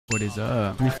What is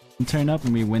up? We turn up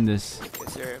and we win this.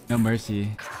 Yes, sir. No mercy.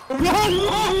 Whoa,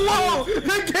 whoa, whoa!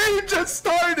 The game just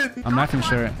started! I'm not from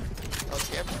sure.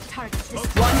 Okay.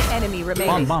 One enemy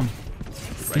remaining. Bomb.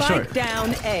 Be Spike sure.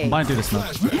 down A. I'm blind through the smoke.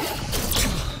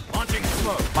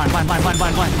 Blind.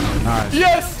 Alright.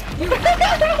 Yes!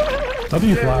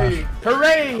 W flash.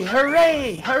 Hooray!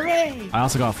 Hooray! Hooray! I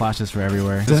also got flashes for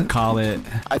everywhere. Just call it.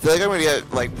 I feel like I'm gonna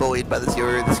get like bullied by the Zeal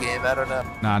in this game. I don't know.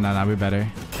 Nah, we better.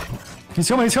 He's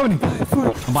coming. I'm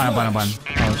blind.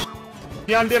 Oh,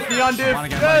 Beyond diff, beyond diff!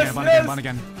 blind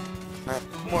again.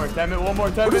 One more, Temet, one more,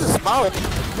 What is Temet. this smile?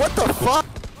 What the fuck?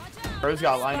 Bro's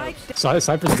got lineups.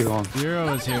 Cypher's too long.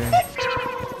 Zero is here.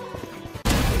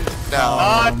 No.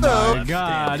 Oh my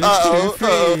god, it's too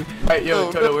free. Alright,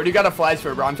 yo, Todo, where do you got a flash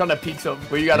for, bro? I'm trying to peek some.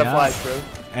 Where you got a flash, bro?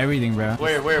 Everything, bro.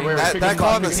 Where? That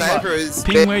call on the sniper is.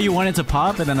 Ping where you wanted to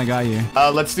pop, and then I got you.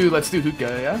 Let's do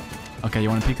hookah, yeah? Okay, you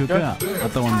want to peek hookah? I'll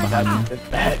throw one behind you.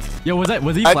 Bet. Yo, was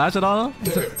he flash at all?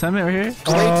 Temet right here?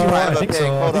 I think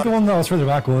so. I think the one that was further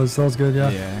back was. That was good,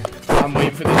 yeah. Yeah. I'm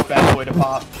waiting for this bad boy to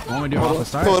pop. Want me to do it off the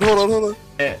start? Hold on.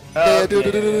 Yeah, Yeah, do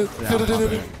it. Do it.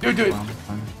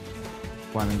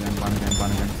 Blind again.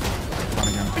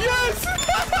 Yes!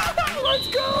 Let's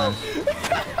go!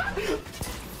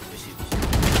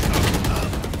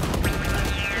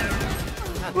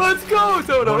 Let's go,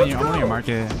 Todo! I'm on your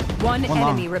market. One long.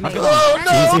 enemy remaining. Oh,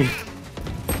 no! Easy.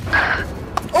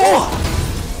 Oh!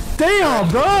 Damn,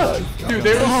 bro! Dude,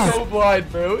 they were so blind,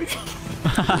 bro. Yeah,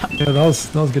 that was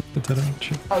good.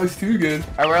 That was too good.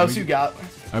 Alright, where else you got?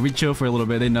 Alright, we chill for a little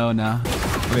bit. They know now.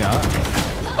 Yeah.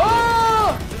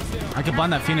 Oh! I can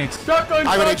blind that Phoenix. Shotgun,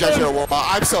 I'm gonna judge shotgun. your wall.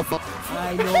 I'm so fucked.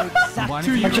 I know exactly.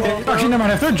 Blinding Actually, never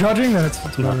mind. If they're judging, then it's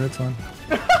whatever. It's fine.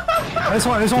 I just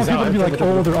want people to be like,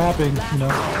 oh, they're opping, you know.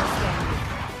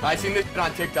 I seen this shit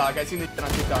on TikTok. Spike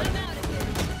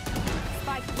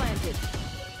planted.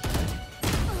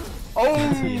 Oh!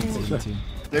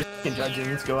 They're f***ing judging.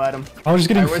 Let's go at them. I was just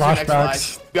getting Alright, where's your next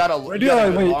flashbacks. flash? You got a wait.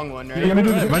 long one, right? You want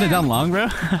me to do Run it down long, bro.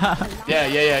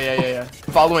 Yeah.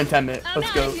 Following Temet.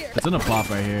 Let's go. It's in a flop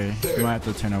right here. You might have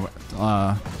to turn over. Look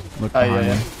Oh, behind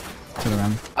yeah. you. Turn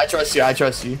around. I trust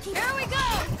you. Here we go.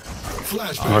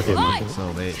 Okay, So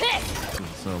late.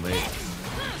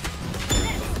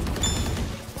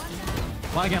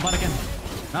 Blind again.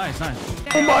 Nice.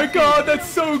 Oh my god, that's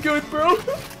so good, bro.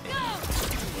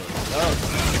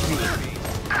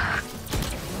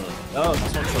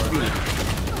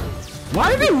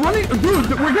 Why are they running? Dude,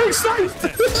 we're getting sniped.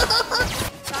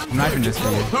 I'm not even this for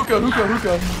you.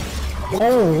 Hookah.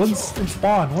 Oh, one's in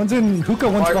spawn. One's in hookah,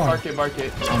 one's spawn. Mark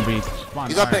it. On beat.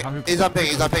 He's on ping.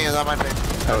 He's on my ping.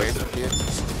 Oh, wait, it's up to you.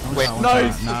 Wait.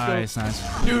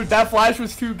 Nice. Dude, that flash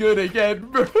was too good again,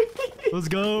 bro. Let's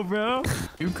go, bro.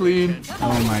 You clean.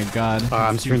 Oh my god.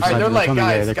 I'm stream Alright, they're like,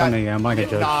 guys, They're coming. I'm not gonna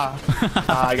judge.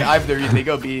 Nah, they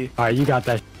go B. Alright, you got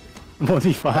that.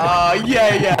 1v5.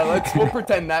 Yeah. We'll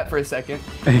pretend that for a second.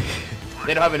 They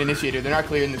don't have an initiator. They're not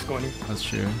clearing this corner. That's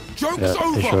true. Joke's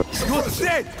over. You're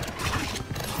dead.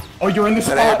 Oh, you're in the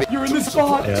spot.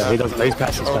 Yeah, he doesn't. He's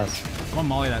past his fast. One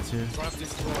molly that too.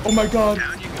 Oh my god.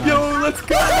 Yo, let's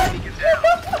go.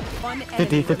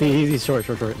 50. He's short.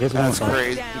 Here's one. That's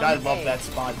crazy. Dude, I love that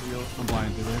spot, Zeal. I'm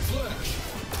blind through this.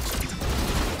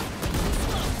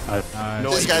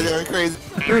 No, This guy's going crazy.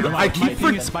 dude, My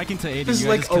ping is spiking to 80. This is You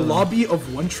guys like just a kill him. lobby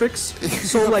of one tricks,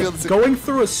 so like going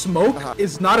through a smoke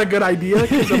is not a good idea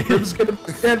because the brim's gonna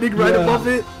be standing right above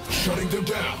it. Shutting them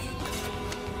down.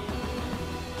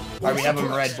 Alright, we have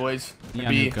them red, boys. Yeah,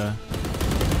 B. Nuka.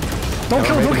 Don't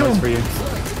kill him. We're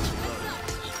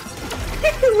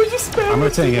just spamming. I'm gonna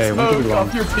take A. One could be long.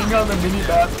 Off your ping on the mini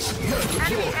map.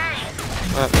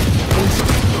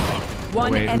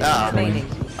 One Wait. enemy remaining. I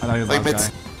thought he was Like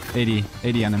last guy. 80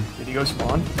 on him. Did he go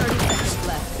spawn? 30 seconds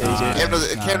left. Cam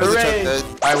doesn't Hooray! trust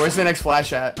Alright, where's the next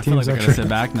flash at? I feel like they're gonna sit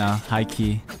back now. High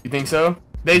key. You think so?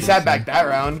 They sat back that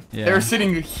round. Yeah. They were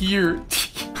sitting here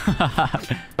the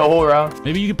whole round.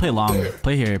 Maybe you can play long.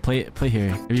 Play here. Play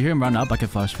here. If you hear him run up, I can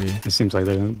flash for you. It seems like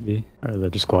they're gonna be, or they're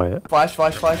just quiet. Flash. Oh,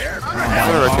 fuck.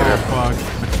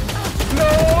 No!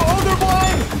 Oh, they're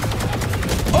blind!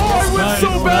 Oh, I went so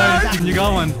bad! You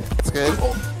got one. That's good.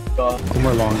 One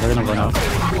more long. They're gonna run out. Yep.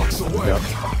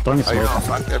 Throwing a Oh, you're smoke.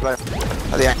 fucked. They're blind.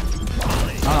 Oh, yeah.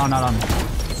 Not on.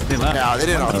 They left. No, they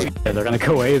didn't all team. Yeah, they're gonna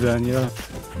go A then, yeah.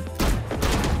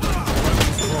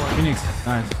 Phoenix.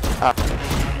 Nice.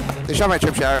 They shot my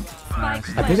trip shower.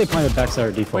 Nice. I think they planted backside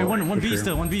or default. Wait, one for B sure.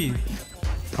 still. 1B.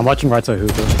 I'm watching right side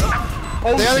hookah.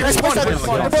 Oh, They shit. spawn.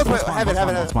 Spawn. They're both have it.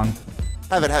 Spawn.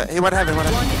 Have it. He went heaven. One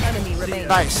enemy remaining.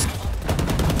 Nice.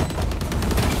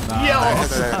 Yo!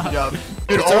 Good job.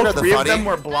 Dude, It's all sort of the 3 of funny- them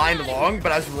were blind long,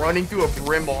 but I was running through a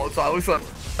brim wall, so I was like,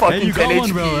 fucking Hey, you got 10 one,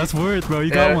 HP. bro. That's worth, bro. You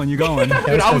Yeah. got one. You got one.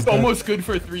 Dude, I was almost good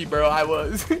for 3, bro. I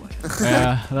was.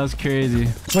 Yeah, that's crazy.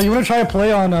 So you wanna try a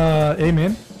play on A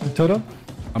main with Todo?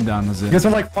 I'm down. That's You it. guys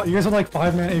are like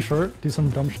 5-man A short. Do some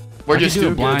dumb shit. We're I can just do a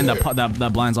too blind good.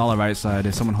 that blinds all the right side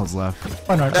if someone holds left.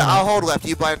 Oh no. Yeah, I'll hold left.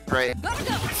 You blind right.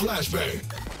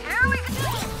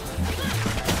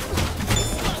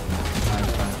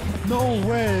 No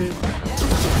way.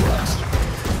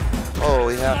 Oh,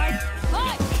 yeah.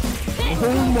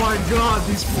 Oh my god,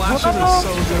 these flashes are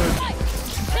so good.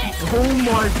 Oh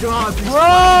my god, these flashes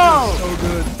are so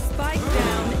good. Spike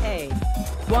down A.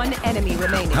 One enemy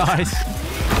remaining. Nice.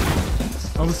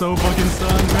 I'm so fucking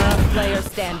stunned, man. Player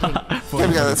standing. Here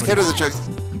we go. Let's get to the trick.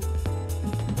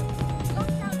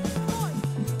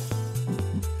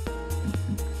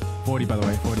 40, by the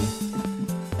way. 40.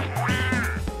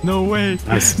 No way.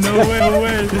 No way. No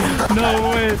way. No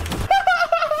way.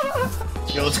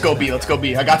 Yo, let's go B. Let's go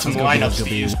B. I got some lineups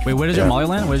to use. Wait, where does your molly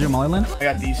land? Where's your molly land? I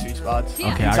got these 3 spots. Okay,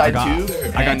 Inside I got 2.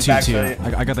 I got and 2 too.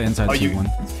 backside. I got the inside Oh, 2 you- one.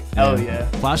 Hell yeah.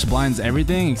 Flash blinds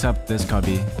everything except this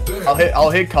cubby. I'll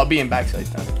hit cubby and backside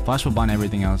then. Flash will blind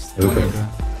everything else. I'm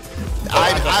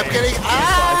getting.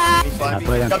 Ah! Got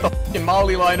the fucking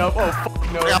molly lineup. Oh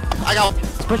fuck no. I got.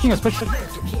 Pushing us, pushing.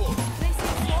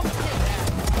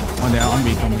 One day, I'm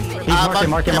weak.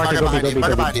 Mark it, behind you. Mark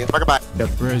it behind you.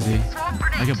 Where is he?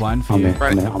 I get blind for you.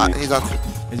 Right. He's on.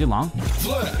 Is he long?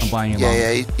 I'm buying it long.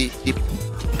 Yeah.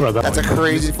 Bro, That's a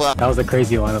crazy flap. that was a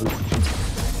crazy one.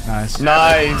 Nice.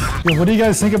 Nice. Yo, what do you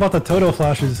guys think about the Todo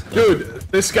flashes? Dude,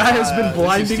 this guy has been this is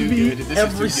blinding too me good. This is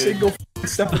every too good. single f***ing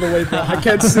step of the way, bro. I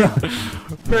can't see.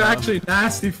 They're actually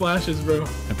nasty flashes, bro.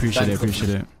 Appreciate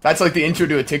it. That's like the intro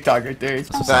to a TikTok right there.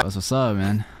 That's what's up,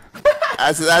 man.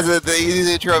 That's the easiest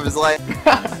intro of his life.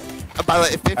 By the way,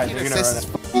 15 Alright, we're gonna assists is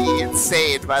fucking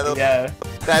insane. By the way, Yeah.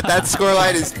 that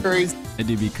scoreline is crazy. It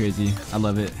do be crazy. I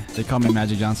love it. They call me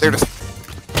Magic They're Johnson. just.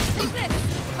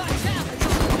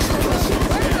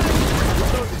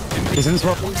 He's in this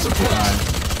row. I'm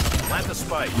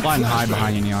blind high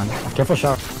behind you, Neon. Careful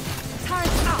shot.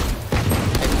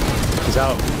 He's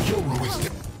out.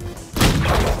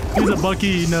 He's a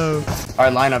Bucky, no.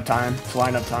 Alright, lineup time. It's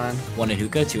lineup time. 1 in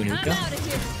hookah, 2 in hookah.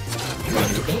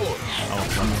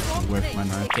 Oh, I'm with my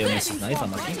knife. Okay, miss his knife,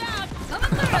 unlucky.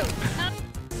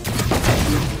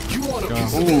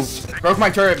 Ooh. Broke my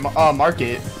turret,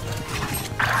 market.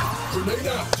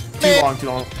 Too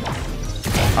long.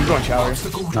 I'm going shower.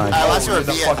 Nice. Last year, You're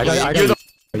the yeah. fucking I you're got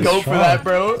the go for that,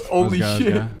 bro. Holy Let's go,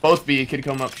 shit. let's go. Both B could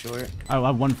come up short. I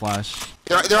have one flash.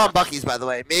 They're on Bucky's, by the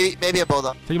way. Maybe a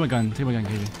bulldog. Take my gun,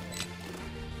 KJ.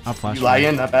 I'll flash. You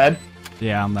lagging? Not bad.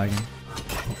 Yeah, I'm lagging.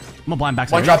 I'm gonna blind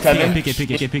backside. One drop, Temet. Peek it.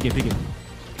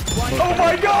 Oh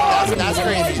my god! That's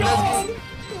crazy.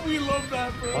 We love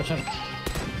that, bro. Watch out.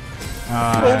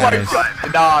 Oh my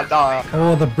god. Nah.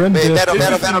 Oh, the brim Wait, dip. battle This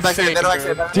is back there. insane, Battle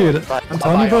bro. back Dude, I'm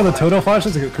telling you, bro, the Todo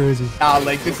flashes are getting crazy. Nah,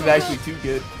 like, this is actually too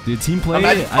good. Dude, team play.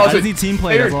 Imagine- I also, just need team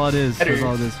play. That's better- all it is. That's better.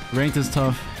 all it is. Ranked is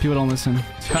tough. People don't listen. I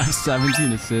have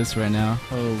 17 assists right now.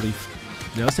 Holy.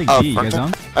 Yo, let's take Oh, G. You guys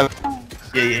fuck down?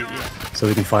 Yeah. So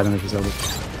we can fight him if he's over.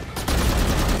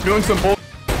 Doing some bull.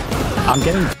 I'm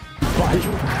getting. Nice.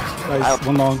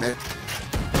 One long.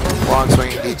 Long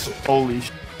swinging deep. Holy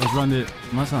shit. Let's run it.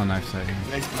 Must not a knife side here.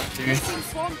 Next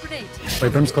one, dude.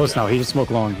 Wait, Brim's close now. He just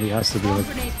smoked long. He has to be like.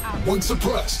 One One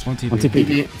TP. TP.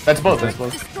 PP. That's both.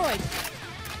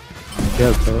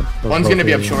 Yeah, One's gonna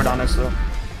be up short on us, though. You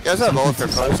guys have both for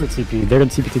close. Close to TP. They're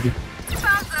gonna TP.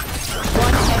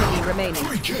 One enemy remaining.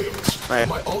 Right.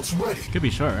 Could be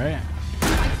short, right?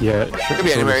 Yeah. Could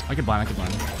be anywhere. I could blind.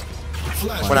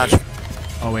 We're not.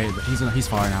 Oh wait, but he's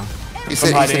far now. He's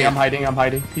I'm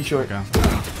hiding. He's short. Okay.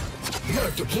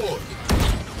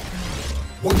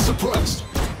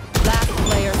 Last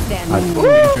player standing.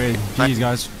 Trade. GG's,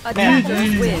 guys.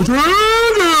 Attackers win.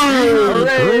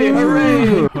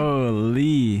 Hooray!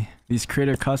 Holy. These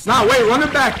critter customs. Nah, wait, run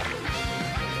it back.